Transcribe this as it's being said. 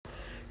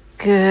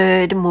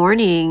Good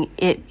morning.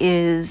 It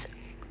is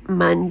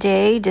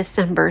Monday,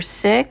 December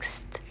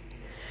 6th,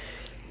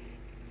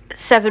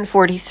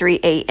 7:43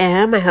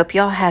 a.m. I hope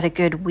y'all had a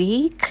good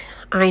week.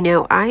 I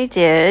know I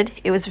did.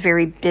 It was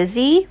very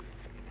busy.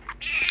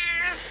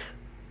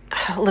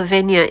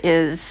 Lavinia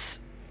is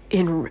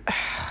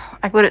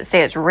I wouldn't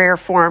say it's rare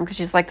form because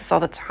she's like this all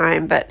the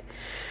time, but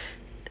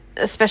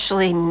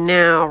especially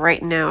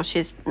right now,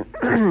 she's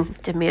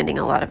demanding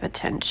a lot of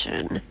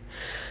attention.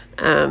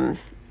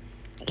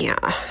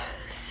 Yeah,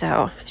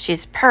 so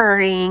she's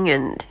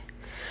purring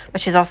but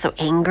she's also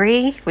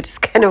angry, which is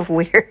kind of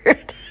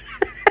weird.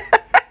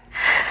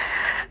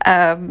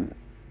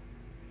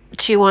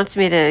 She wants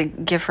me to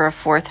give her a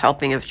fourth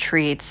helping of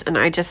treats, and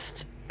I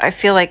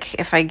feel like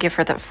if I give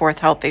her that fourth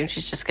helping,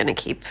 she's just going to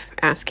keep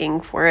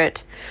asking for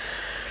it.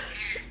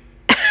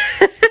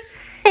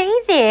 Hey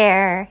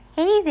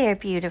there,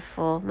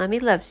 beautiful. Mommy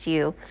loves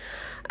you.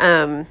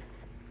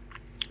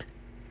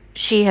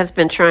 She has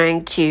been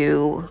trying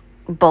to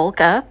bulk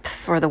up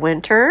for the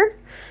winter,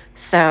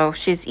 so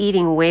she's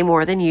eating way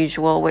more than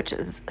usual, which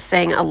is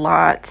saying a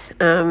lot.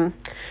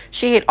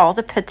 She ate all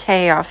the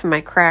pate off my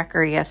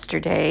cracker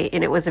yesterday,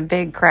 and it was a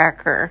big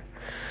cracker.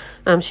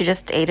 She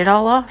just ate it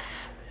all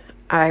off.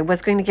 I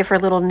was going to give her a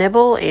little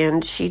nibble,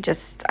 and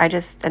I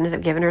just ended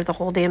up giving her the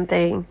whole damn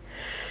thing.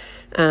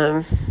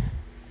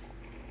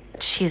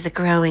 She's a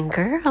growing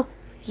girl.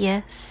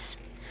 Yes.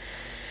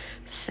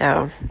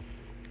 So,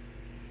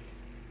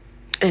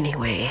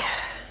 anyway,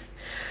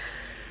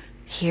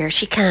 here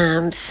she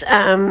comes.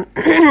 I'm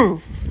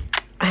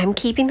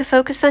keeping the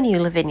focus on you,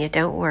 Lavinia.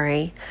 Don't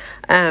worry.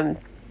 Yeah,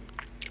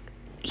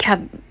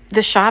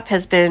 the shop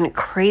has been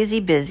crazy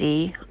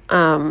busy.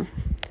 I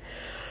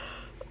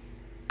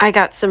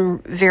got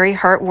some very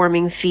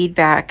heartwarming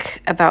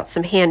feedback about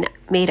some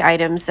handmade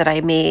items that I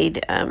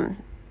made.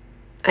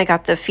 I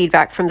got the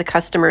feedback from the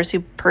customers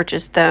who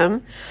purchased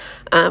them.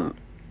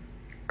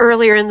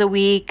 Earlier in the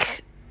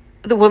week,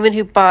 the woman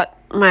who bought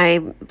my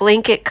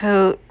blanket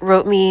coat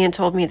wrote me and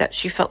told me that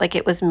she felt like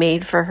it was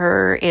made for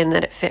her and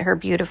that it fit her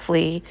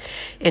beautifully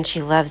and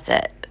she loves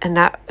it. And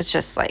that was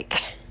just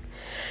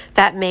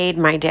that made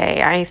my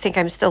day. I think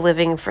I'm still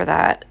living for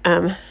that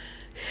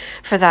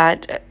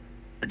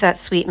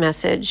sweet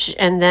message.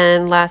 And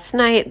then last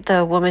night,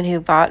 the woman who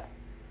bought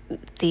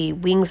the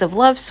Wings of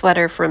Love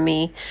sweater from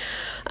me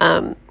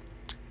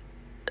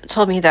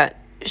told me that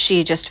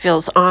she just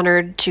feels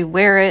honored to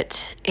wear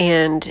it,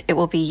 and it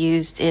will be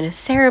used in a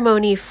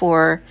ceremony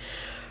for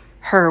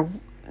her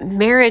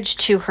marriage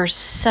to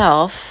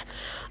herself,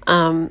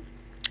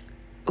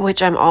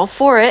 which I'm all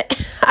for it.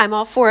 I'm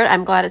all for it.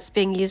 I'm glad it's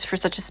being used for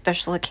such a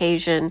special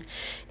occasion,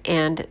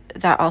 and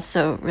that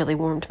also really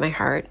warmed my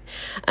heart.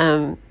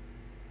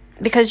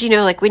 Because,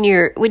 when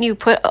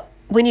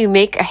you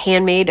make a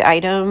handmade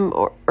item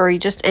or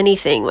just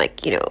anything,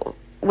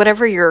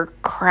 whatever your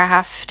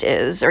craft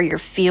is or your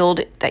field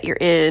that you're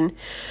in,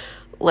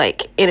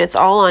 and it's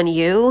all on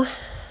you.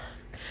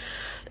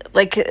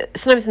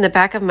 Sometimes in the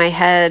back of my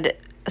head,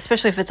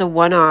 especially if it's a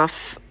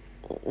one-off,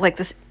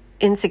 this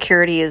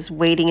insecurity is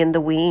waiting in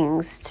the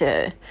wings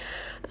to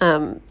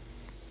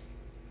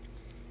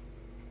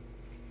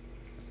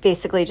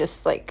basically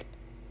just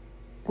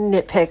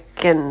nitpick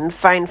and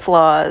find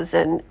flaws.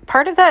 And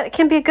part of that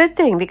can be a good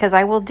thing because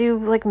I will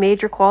do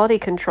major quality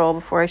control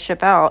before I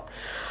ship out.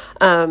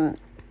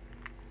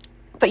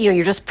 But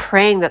you're just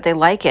praying that they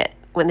like it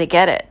when they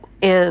get it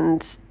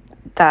and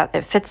that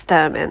it fits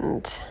them,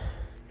 and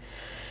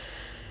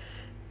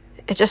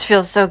it just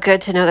feels so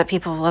good to know that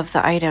people love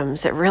the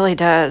items. It really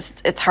does.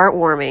 It's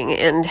heartwarming,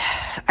 and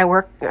I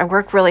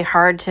work really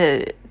hard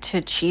to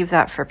achieve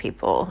that for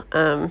people.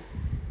 And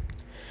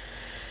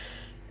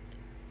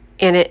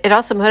it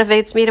also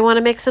motivates me to want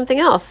to make something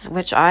else,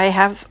 which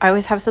I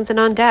always have something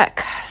on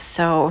deck.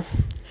 So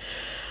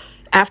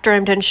after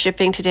I'm done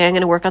shipping today, I'm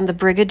going to work on the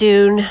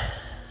Brigadoon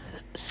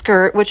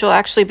skirt, which will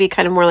actually be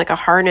kind of more like a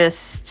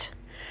harnessed,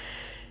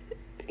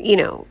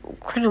 kind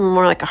of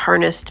more like a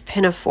harnessed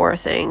pinafore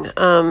thing.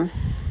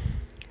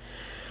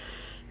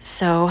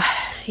 So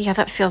yeah,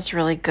 that feels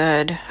really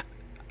good.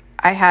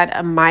 I had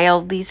a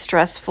mildly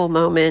stressful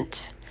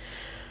moment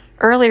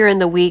earlier in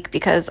the week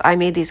because I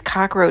made these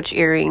cockroach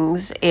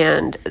earrings,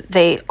 and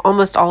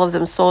almost all of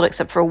them sold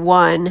except for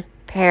one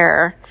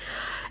pair.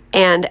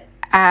 And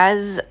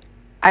as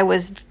I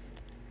was,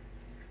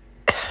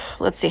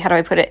 let's see, how do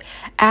I put it?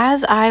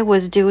 As I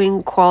was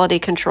doing quality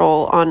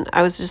control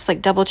I was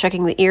just double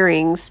checking the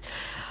earrings,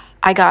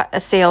 I got a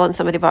sale and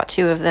somebody bought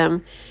two of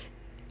them.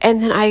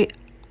 And then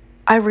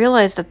I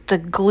realized that the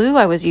glue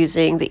I was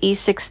using, the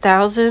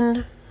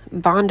E6000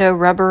 Bondo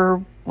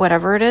rubber,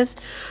 whatever it is,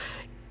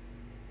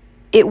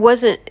 it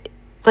wasn't,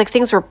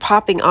 things were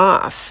popping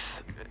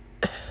off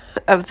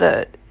of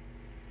the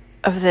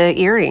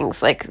earrings,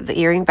 the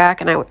earring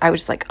back, and I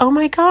was oh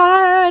my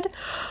god.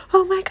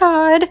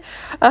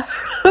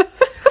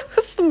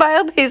 It's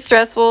mildly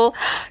stressful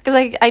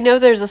because I know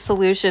there's a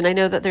solution. I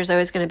know that there's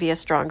always going to be a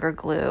stronger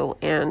glue,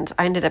 and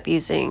I ended up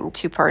using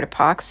 2-part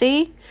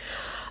epoxy.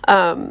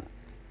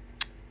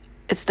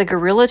 It's the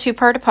Gorilla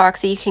 2-part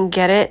epoxy. You can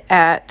get it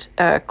at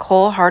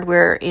Cole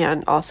Hardware,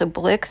 and also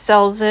Blick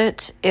sells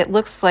it. It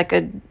looks like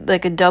a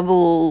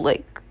double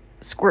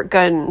squirt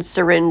gun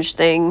syringe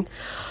thing,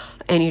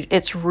 and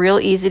it's real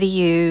easy to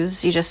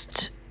use. You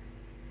just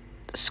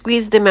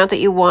squeeze the amount that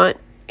you want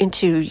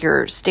into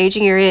your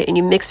staging area, and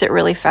you mix it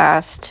really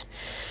fast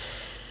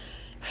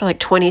for like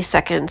 20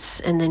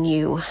 seconds, and then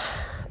you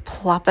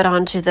plop it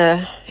onto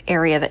the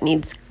area that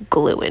needs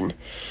gluing.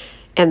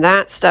 And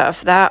that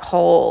stuff, that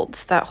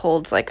holds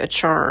like a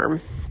charm.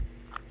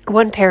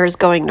 One pair is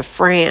going to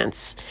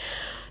France,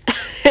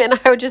 and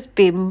I would just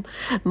be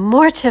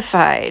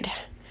mortified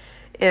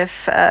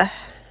if,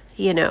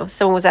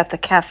 someone was at the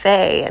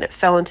cafe and it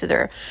fell into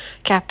their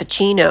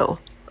cappuccino.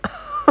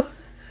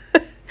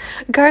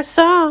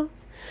 Garçon,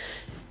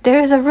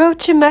 there's a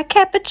roach in my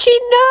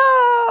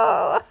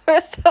cappuccino,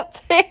 or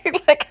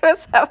something. Like, I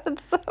was having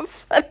some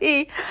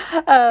funny,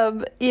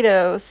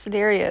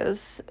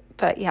 scenarios.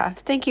 But yeah,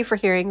 thank you for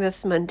hearing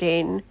this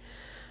mundane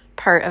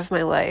part of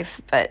my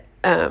life. But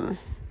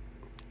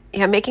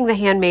making the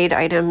handmade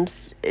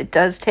items, it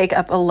does take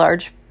up a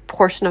large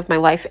portion of my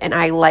life, and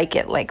I like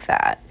it like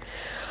that.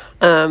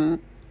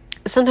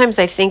 Sometimes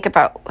I think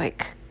about my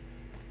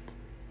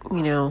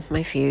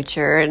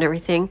future and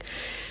everything.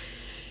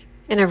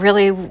 And I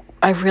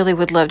really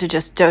would love to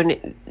just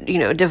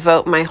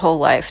devote my whole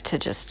life to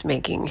just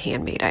making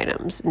handmade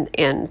items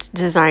and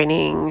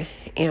designing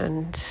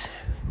and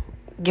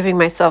giving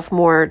myself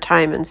more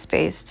time and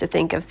space to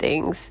think of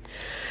things.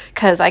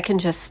 Because I can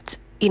just,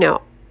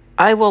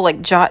 I will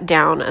jot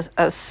down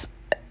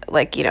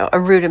a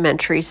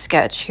rudimentary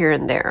sketch here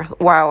and there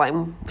while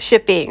I'm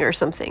shipping or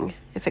something,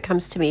 if it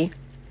comes to me.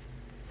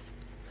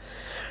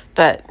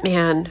 But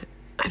man,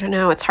 I don't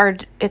know. It's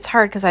hard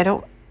because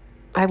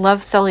I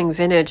love selling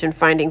vintage and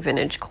finding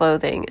vintage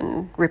clothing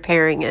and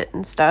repairing it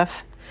and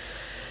stuff.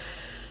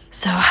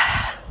 So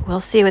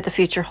we'll see what the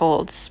future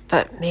holds.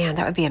 But man,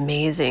 that would be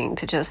amazing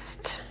to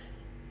just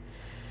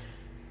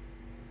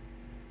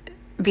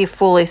be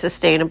fully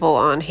sustainable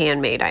on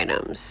handmade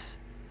items.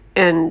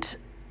 And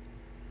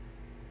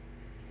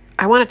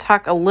I want to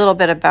talk a little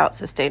bit about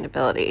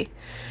sustainability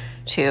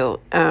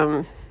too.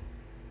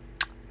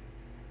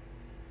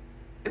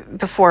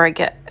 Before I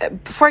get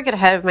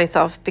ahead of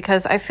myself,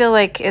 because I feel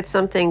like it's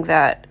something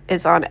that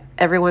is on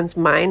everyone's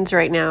minds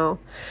right now.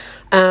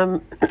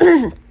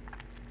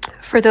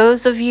 For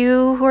those of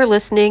you who are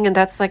listening, and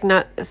that's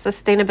not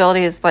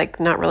sustainability is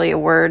not really a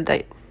word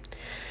that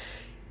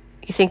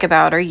you think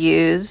about or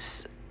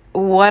use.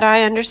 What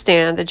I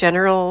understand, the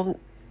general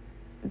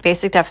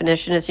basic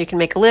definition is you can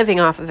make a living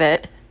off of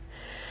it,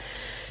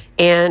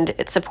 and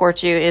it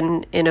supports you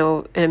in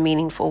a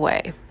meaningful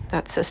way.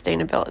 That's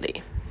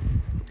sustainability.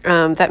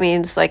 That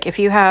means if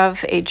you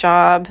have a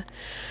job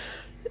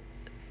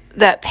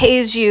that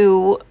pays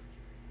you,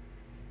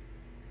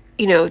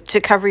 to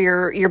cover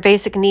your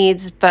basic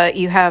needs, but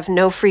you have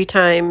no free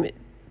time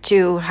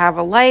to have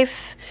a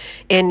life,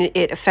 and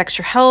it affects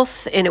your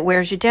health and it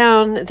wears you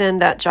down, then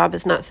that job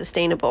is not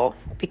sustainable.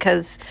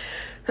 Because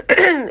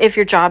if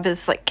your job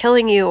is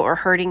killing you or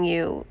hurting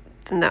you,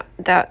 then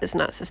that is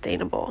not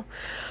sustainable.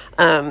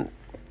 And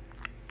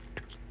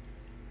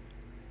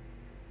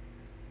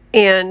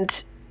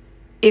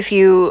if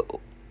you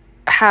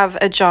have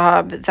a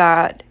job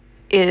that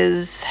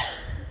is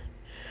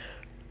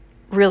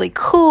really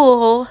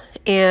cool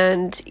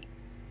and,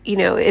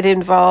 it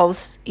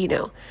involves,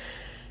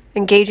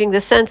 engaging the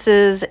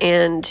senses,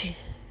 and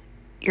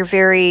you're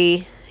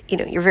very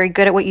good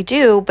at what you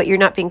do, but you're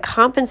not being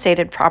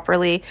compensated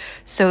properly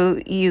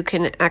so you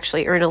can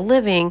actually earn a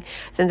living,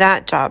 then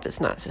that job is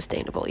not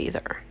sustainable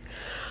either.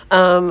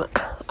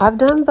 I've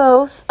done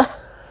both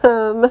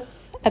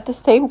at the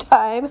same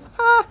time.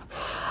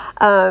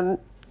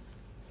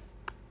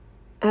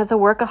 As a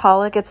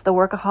workaholic, it's the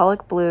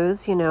workaholic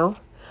blues,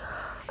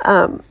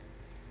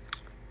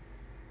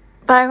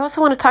 But I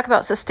also want to talk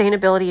about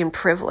sustainability and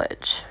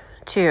privilege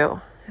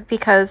too,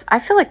 because I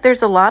feel like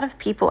there's a lot of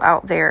people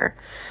out there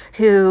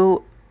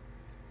who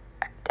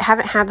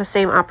haven't had the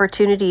same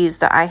opportunities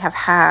that I have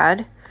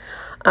had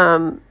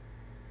to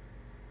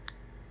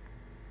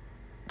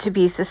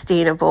be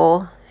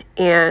sustainable.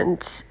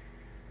 And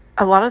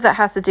a lot of that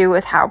has to do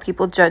with how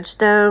people judge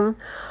them.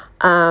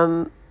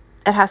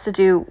 It has to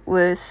do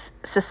with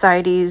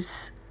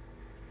society's,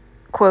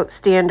 quote,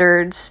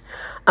 standards.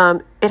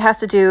 It has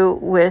to do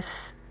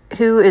with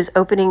who's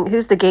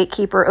the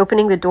gatekeeper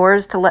opening the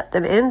doors to let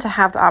them in to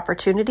have the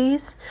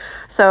opportunities.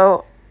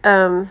 So,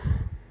 I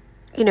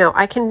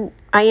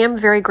am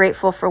very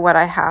grateful for what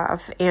I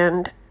have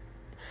and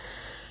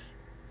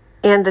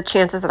the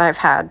chances that I've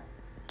had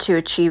to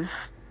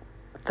achieve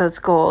those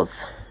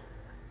goals.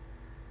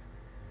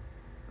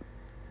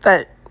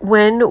 But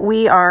when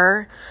we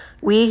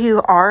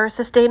who are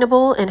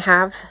sustainable and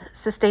have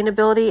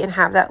sustainability and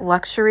have that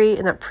luxury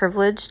and that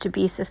privilege to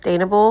be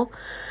sustainable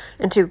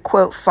and to,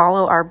 quote,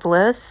 follow our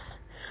bliss,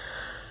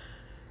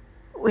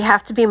 we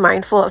have to be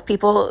mindful of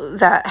people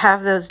that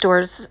have those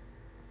doors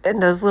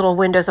and those little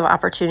windows of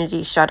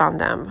opportunity shut on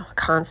them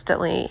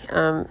constantly.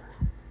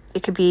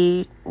 It could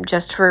be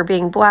just for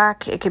being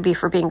Black. It could be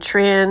for being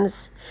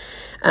trans.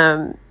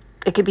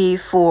 It could be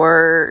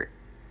for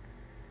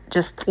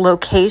just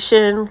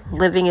location,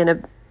 living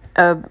in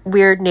a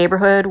weird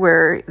neighborhood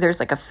where there's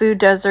like a food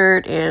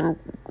desert and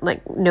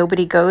like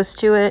nobody goes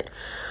to it.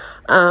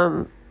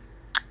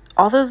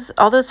 All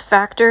those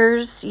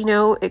factors,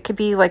 it could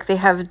be like they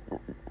have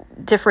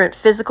different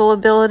physical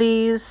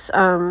abilities.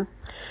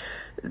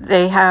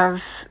 They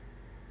have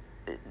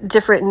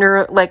different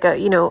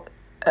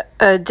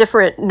a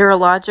different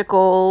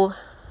neurological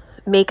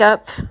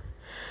makeup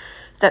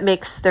that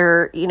makes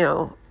their,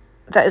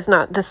 that is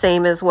not the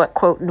same as what,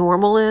 quote,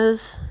 normal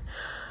is.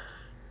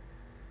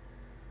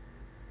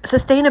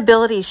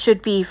 Sustainability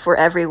should be for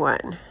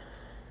everyone.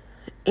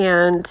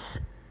 And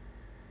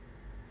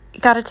you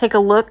got to take a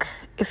look,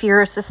 if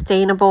you're a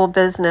sustainable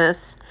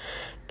business,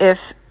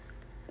 if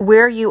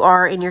where you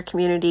are in your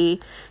community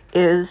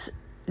is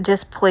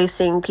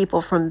displacing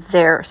people from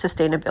their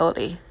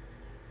sustainability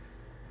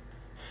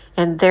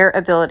and their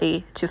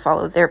ability to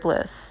follow their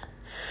bliss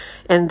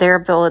and their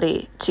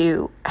ability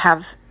to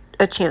have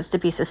a chance to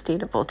be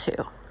sustainable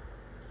too.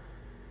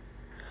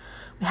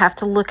 We have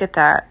to look at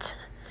that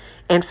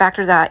and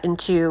factor that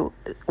into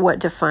what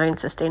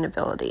defines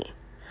sustainability.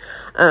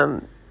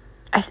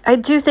 I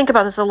do think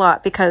about this a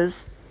lot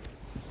because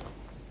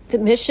the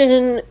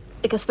Mission,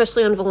 like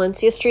especially on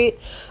Valencia Street,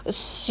 is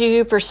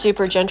super,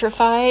 super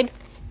gentrified.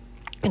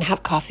 And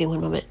have coffee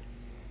one moment.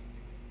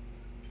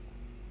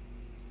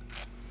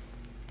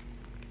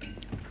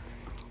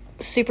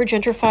 Super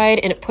gentrified,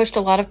 and it pushed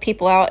a lot of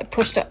people out. It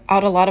pushed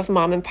out a lot of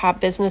mom and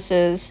pop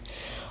businesses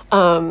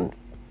to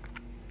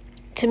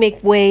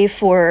make way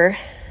for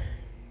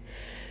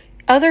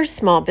other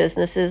small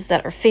businesses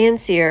that are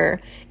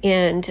fancier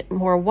and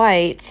more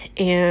white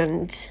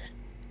and,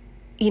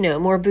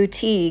 more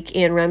boutique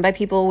and run by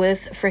people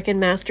with freaking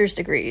master's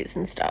degrees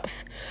and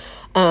stuff.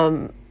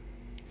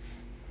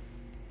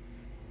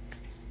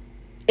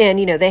 And,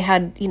 they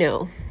had,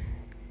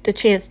 the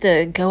chance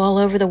to go all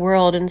over the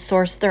world and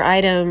source their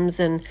items.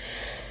 And,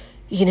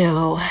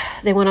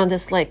 they went on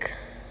this like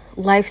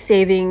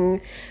life-saving,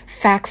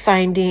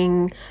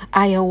 fact-finding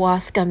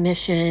ayahuasca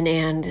mission,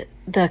 and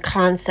the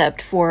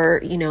concept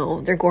for,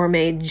 their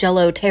gourmet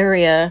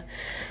gelateria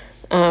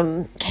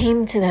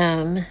came to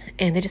them,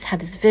 and they just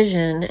had this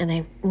vision, and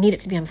they needed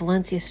to be on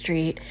Valencia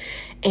Street.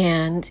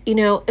 And,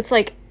 it's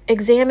like,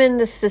 examine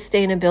the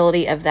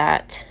sustainability of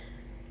that.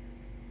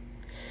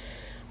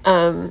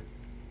 And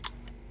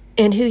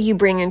who you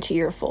bring into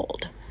your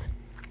fold.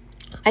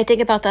 I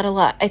think about that a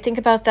lot. I think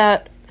about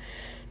that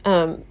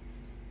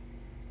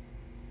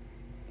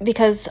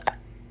because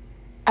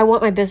I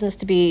want my business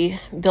to be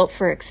built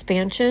for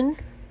expansion,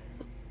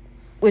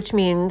 which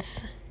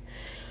means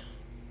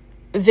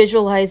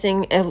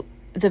visualizing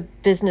the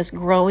business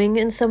growing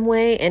in some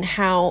way, and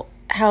how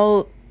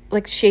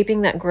like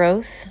shaping that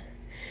growth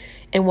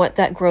and what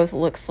that growth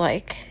looks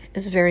like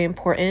is very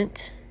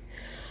important.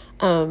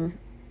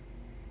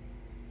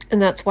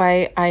 And that's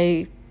why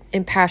I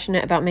am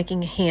passionate about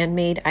making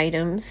handmade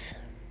items.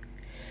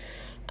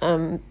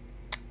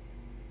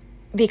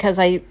 Because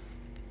I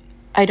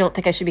don't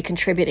think I should be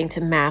contributing to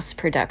mass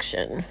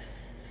production.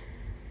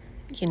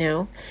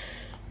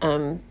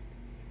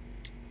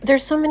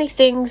 There's so many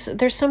things,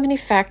 there's so many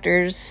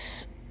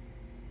factors,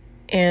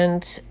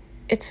 and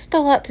it's just a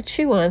lot to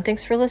chew on.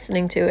 Thanks for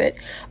listening to it.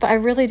 But I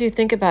really do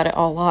think about it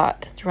a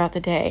lot throughout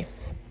the day.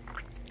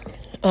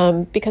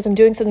 Because I'm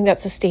doing something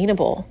that's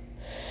sustainable.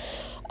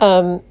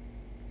 When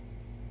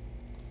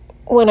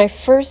I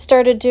first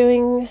started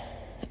doing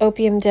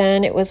Opium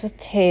Den, it was with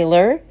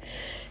Taylor,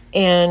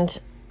 and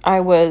I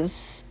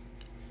was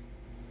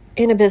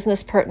in a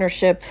business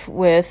partnership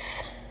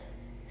with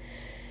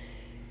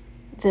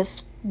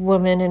this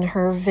woman in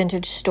her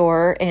vintage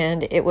store,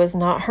 and it was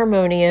not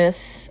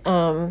harmonious,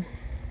 and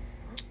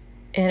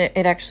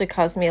it actually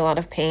caused me a lot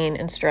of pain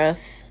and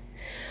stress.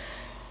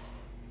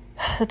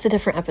 That's a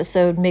different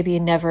episode, maybe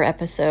a never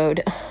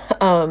episode.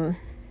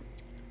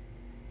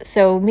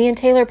 So me and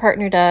Taylor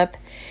partnered up,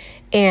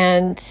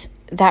 and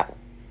that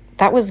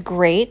was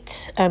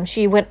great.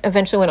 She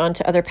eventually went on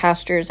to other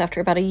pastures after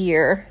about a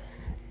year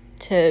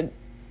to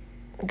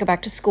go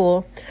back to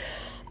school.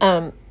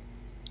 But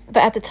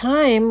at the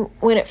time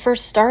when it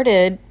first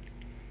started,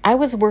 I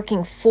was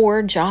working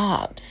 4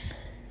 jobs.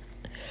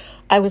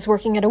 I was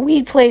working at a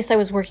weed place. I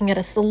was working at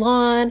a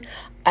salon.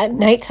 At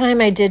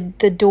nighttime, I did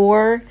the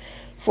door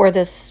for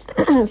this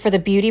for the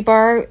beauty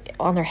bar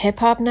on their hip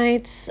hop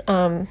nights.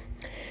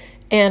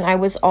 And I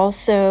was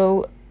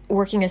also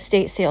working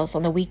estate sales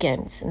on the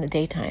weekends in the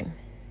daytime.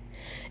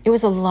 It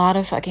was a lot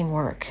of fucking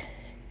work.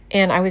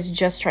 And I was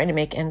just trying to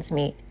make ends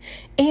meet.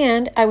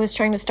 And I was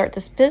trying to start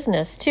this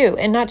business too.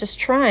 And not just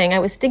trying, I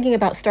was thinking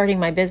about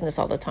starting my business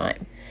all the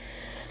time.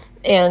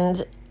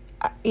 And,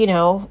 me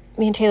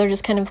and Taylor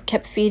just kind of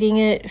kept feeding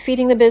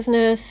the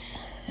business.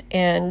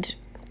 And,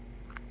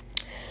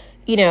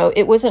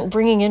 it wasn't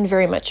bringing in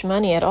very much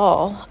money at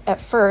all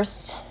at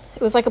first.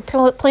 It was like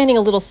planting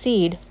a little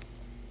seed.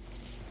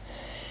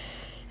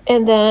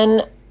 And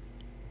then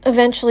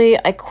eventually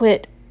I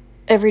quit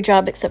every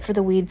job except for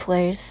the weed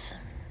place.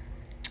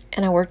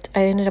 And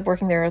I ended up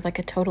working there like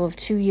a total of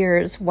 2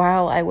 years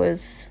while I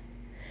was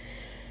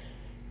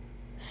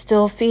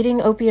still feeding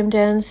opium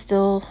dens,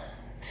 still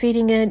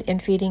feeding it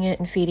and feeding it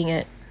and feeding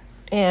it.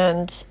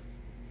 And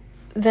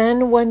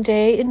then one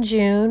day in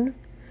June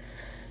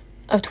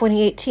of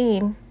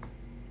 2018,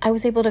 I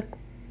was able to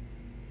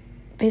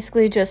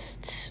basically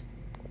just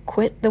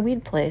quit the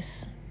weed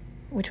place,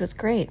 which was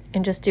great,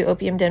 and just do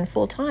Opium Den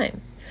full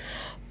time.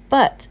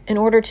 But in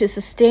order to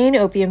sustain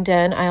Opium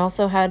Den, I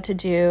also had to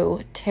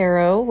do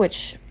tarot,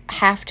 which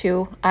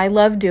I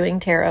love doing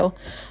tarot.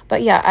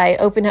 But yeah, I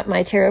opened up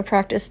my tarot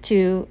practice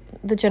to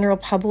the general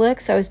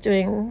public. So I was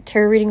doing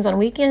tarot readings on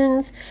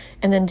weekends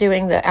and then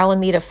doing the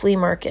Alameda flea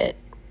market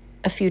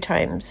a few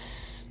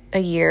times a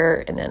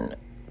year, and then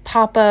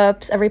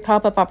pop-ups, every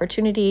pop-up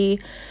opportunity.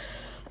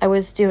 I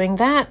was doing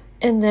that.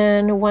 And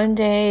then one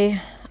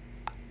day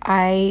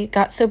I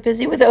got so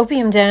busy with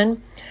Opium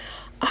Den,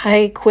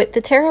 I quit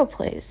the tarot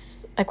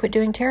place. I quit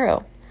doing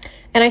tarot.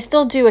 And I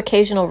still do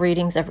occasional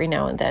readings every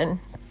now and then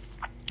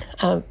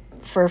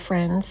for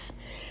friends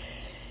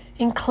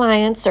and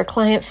clients, or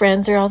client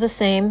friends are all the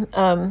same.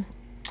 And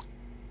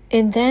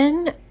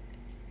then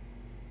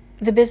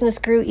the business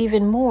grew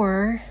even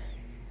more,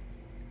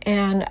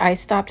 and I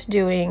stopped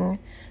doing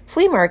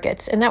flea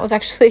markets. And that was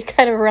actually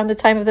kind of around the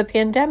time of the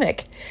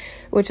pandemic,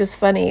 which is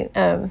funny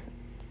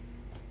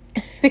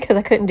because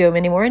I couldn't do them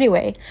anymore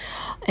anyway.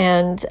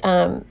 And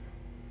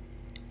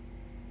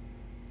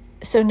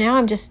so now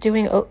I'm just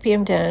doing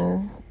Opium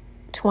Den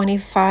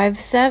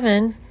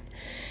 24/7,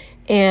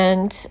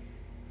 and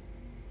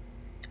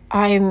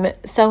I'm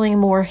selling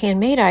more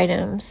handmade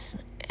items.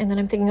 And then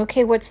I'm thinking,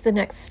 okay, what's the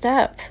next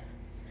step?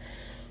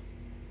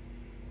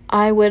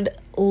 I would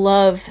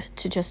love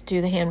to just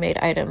do the handmade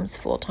items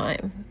full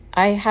time.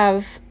 I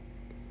have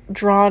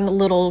drawn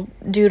little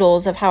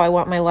doodles of how I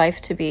want my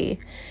life to be,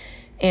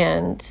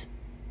 and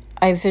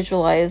I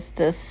visualize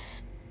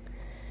this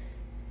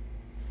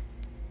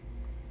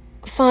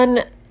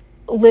fun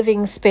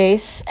living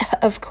space,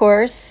 of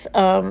course,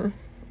 and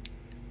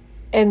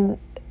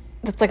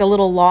that's like a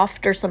little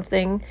loft or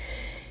something.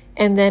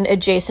 And then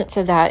adjacent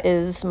to that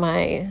is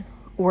my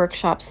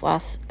workshop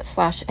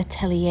slash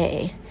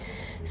atelier.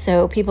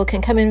 So people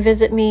can come and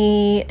visit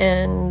me,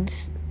 and,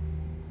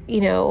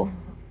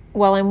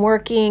 while I'm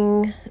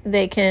working,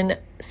 they can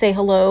say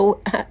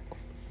hello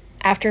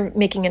after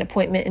making an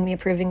appointment and me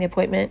approving the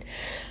appointment.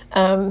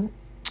 And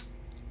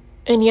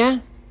yeah,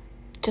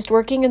 just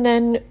working. And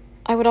then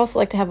I would also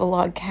like to have a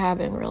log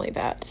cabin really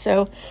bad.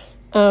 So,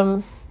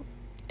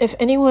 if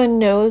anyone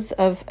knows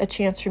of a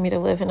chance for me to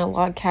live in a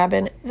log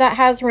cabin that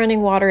has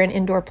running water and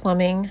indoor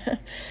plumbing,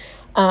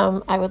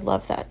 I would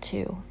love that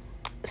too.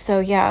 So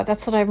yeah,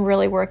 that's what I'm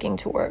really working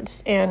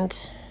towards.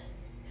 And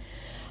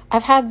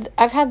I've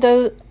had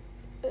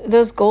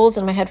those goals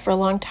in my head for a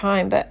long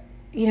time, but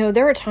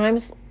there were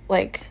times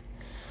like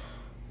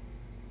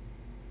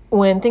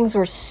when things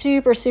were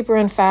super, super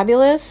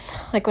unfabulous,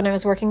 like when I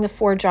was working the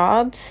 4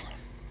 jobs,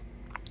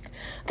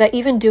 that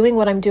even doing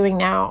what I'm doing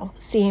now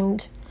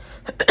seemed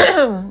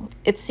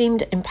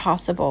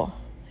impossible.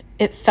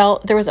 It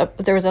felt there was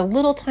a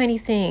little tiny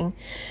thing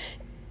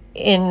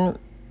in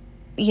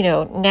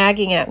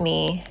nagging at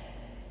me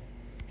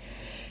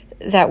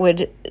that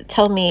would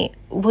tell me,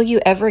 will you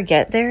ever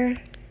get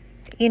there?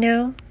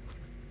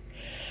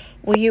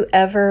 Will you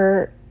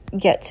ever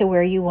get to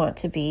where you want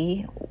to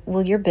be?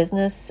 Will your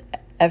business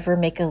ever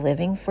make a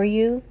living for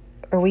you?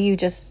 Or will you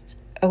just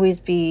always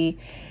be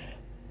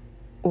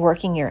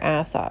working your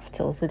ass off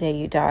till the day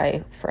you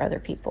die for other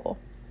people?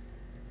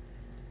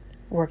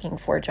 Working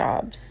 4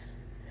 jobs.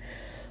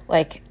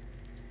 Like,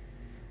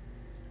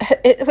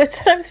 it would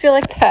sometimes feel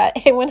like that.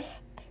 And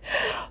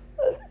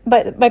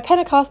but my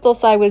Pentecostal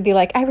side would be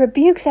like, I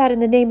rebuke that in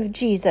the name of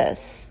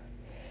Jesus.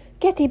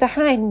 Get thee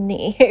behind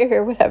me,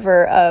 or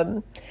whatever.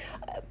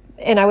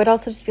 And I would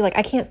also just be like,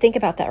 I can't think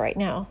about that right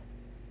now.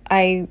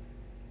 I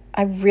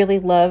really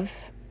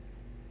love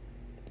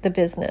the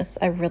business.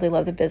 I really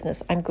love the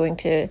business. I'm going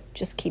to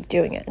just keep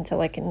doing it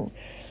until I can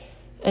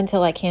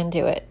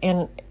do it.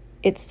 And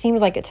it seemed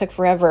like it took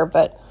forever,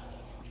 but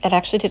it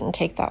actually didn't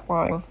take that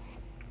long.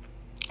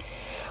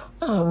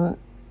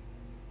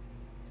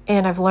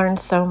 And I've learned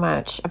so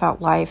much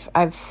about life.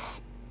 I've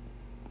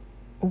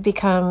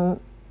become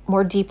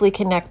more deeply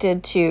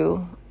connected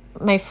to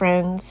my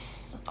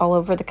friends all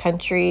over the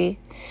country.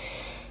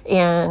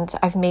 And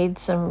I've made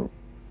some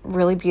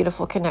really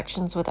beautiful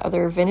connections with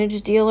other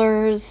vintage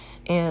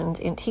dealers and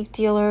antique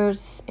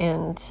dealers.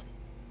 And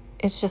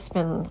it's just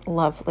been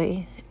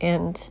lovely.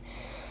 And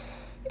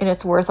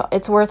it's worth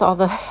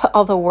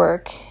all the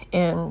work.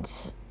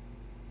 And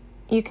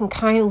you can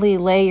kindly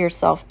lay your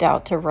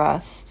self-doubt to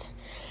rest.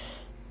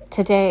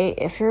 Today,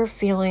 if you're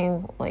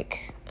feeling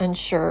like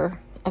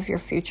unsure of your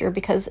future,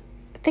 because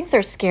things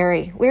are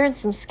scary. We're in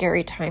some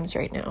scary times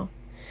right now.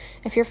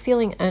 If you're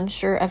feeling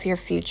unsure of your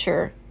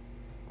future,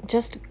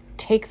 just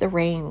take the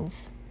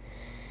reins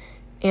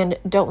and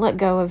don't let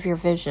go of your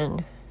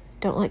vision.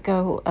 Don't let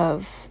go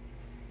of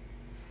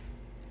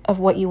of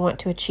what you want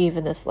to achieve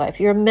in this life.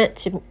 You're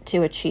meant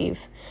to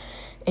achieve,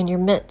 and you're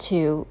meant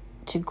to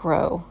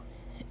grow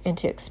and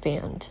to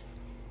expand.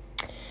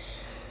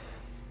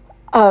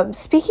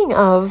 Speaking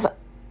of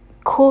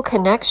cool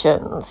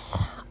connections,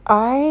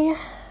 I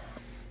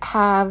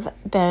have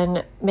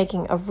been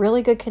making a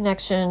really good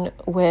connection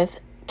with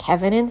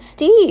Kevin and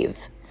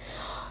Steve.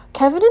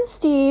 Kevin and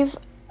Steve,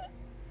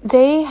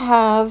 they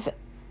have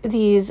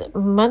these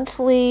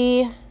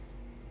monthly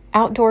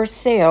outdoor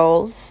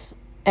sales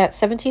at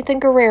 17th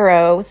and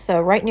Guerrero, so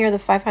right near the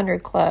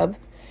 500 Club.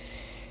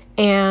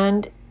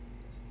 And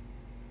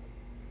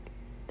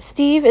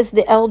Steve is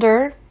the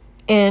elder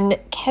and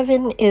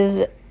Kevin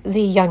is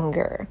the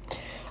younger.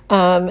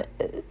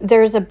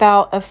 There's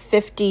about a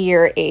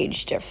 50-year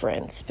age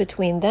difference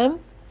between them,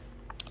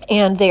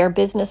 and they are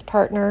business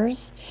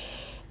partners,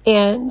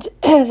 and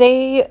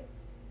they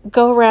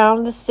go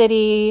around the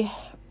city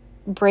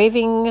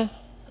braving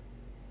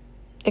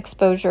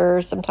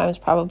exposure, sometimes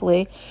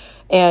probably,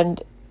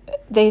 and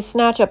they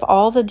snatch up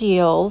all the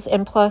deals.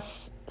 And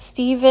plus,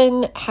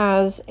 Steven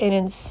has an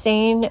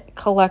insane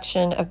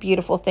collection of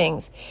beautiful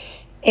things,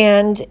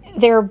 and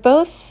they're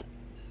both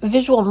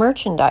visual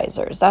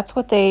merchandisers.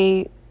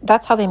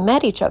 That's how they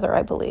met each other,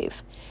 I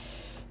believe.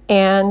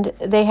 And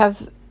they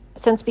have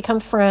since become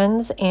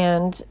friends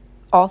and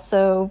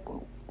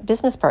also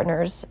business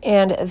partners.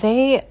 And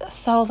they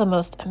sell the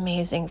most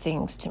amazing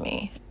things to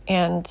me.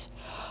 And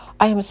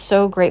I am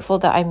so grateful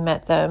that I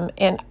met them.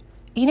 And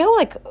you know,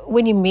 like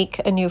when you meet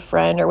a new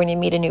friend or when you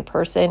meet a new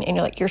person and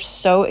you're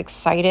so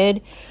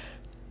excited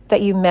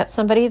that you met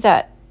somebody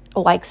that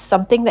likes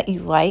something that you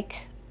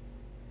like,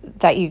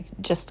 that you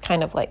just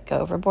kind of like go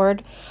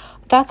overboard.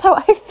 That's how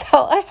I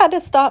felt. I had to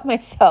stop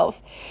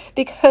myself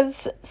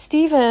because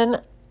Steven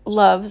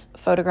loves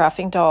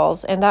photographing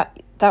dolls, and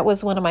that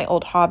was one of my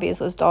old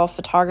hobbies, was doll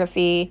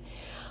photography.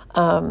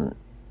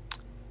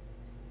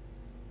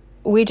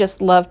 We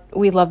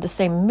love the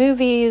same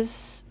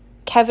movies.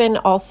 Kevin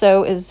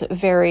also is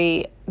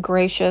very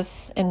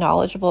gracious and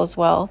knowledgeable as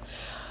well.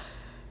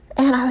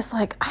 And I was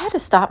like, I had to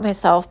stop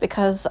myself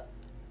because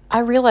I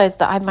realized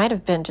that I might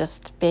have been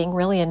just being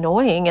really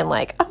annoying and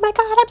like, oh my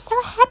God, I'm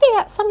so happy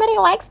that somebody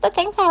likes the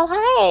things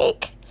I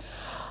like.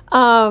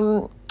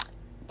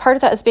 Part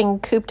of that is being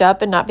cooped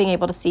up and not being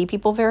able to see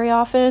people very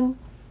often.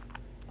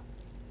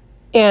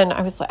 And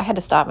I had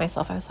to stop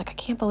myself. I was like, I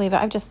can't believe it.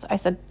 I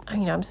said,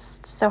 I'm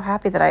just so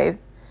happy that I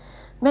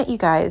met you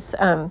guys.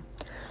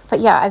 But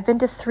yeah, I've been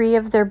to 3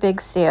 of their big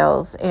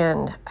sales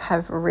and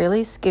have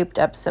really scooped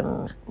up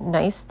some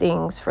nice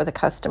things for the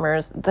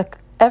customers.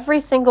 Every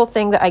single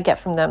thing that I get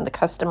from them, the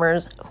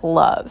customers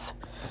love.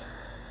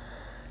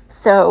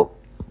 So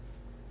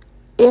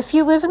if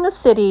you live in the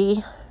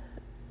city,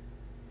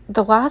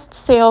 the last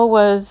sale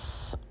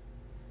was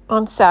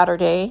on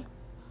Saturday,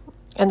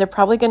 and they're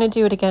probably going to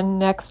do it again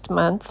next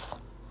month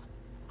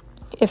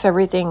if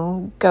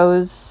everything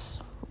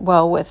goes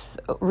well with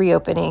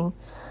reopening.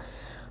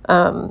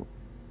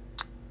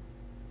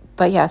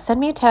 But yeah, send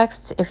me a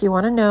text if you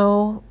want to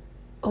know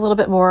a little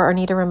bit more or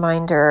need a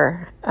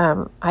reminder.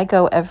 I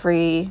go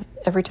every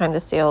time the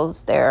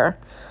sale's there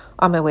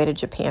on my way to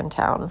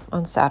Japantown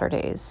on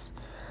Saturdays.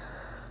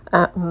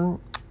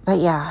 But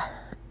yeah,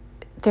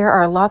 there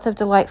are lots of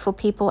delightful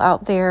people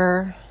out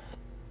there,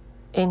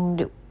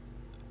 and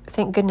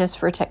thank goodness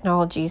for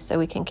technology so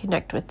we can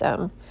connect with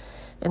them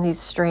in these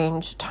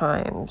strange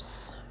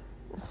times.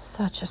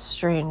 Such a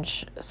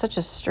strange,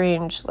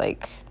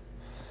 like,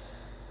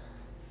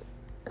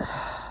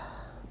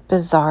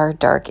 bizarre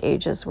dark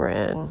ages we're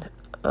in.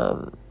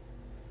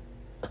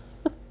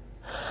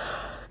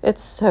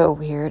 It's so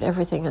weird.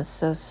 Everything is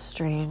so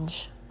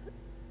strange.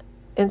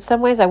 In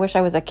some ways I wish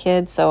I was a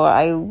kid so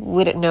I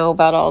wouldn't know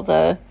about all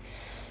the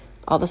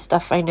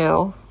stuff I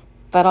know,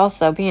 but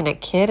also being a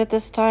kid at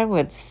this time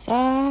would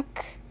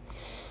suck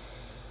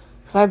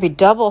because I'd be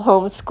double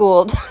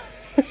homeschooled.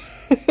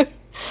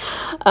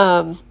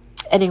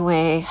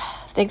 Anyway,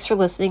 thanks for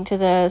listening to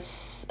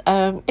this.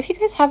 If you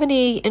guys have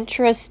any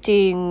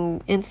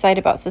interesting insight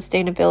about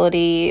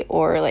sustainability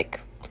or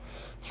like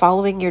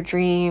following your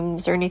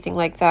dreams or anything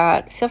like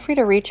that, feel free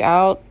to reach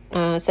out.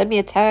 Send me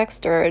a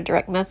text or a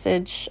direct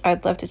message.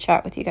 I'd love to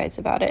chat with you guys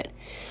about it.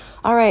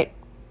 All right,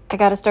 I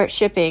got to start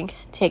shipping.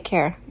 Take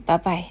care.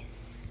 Bye-bye.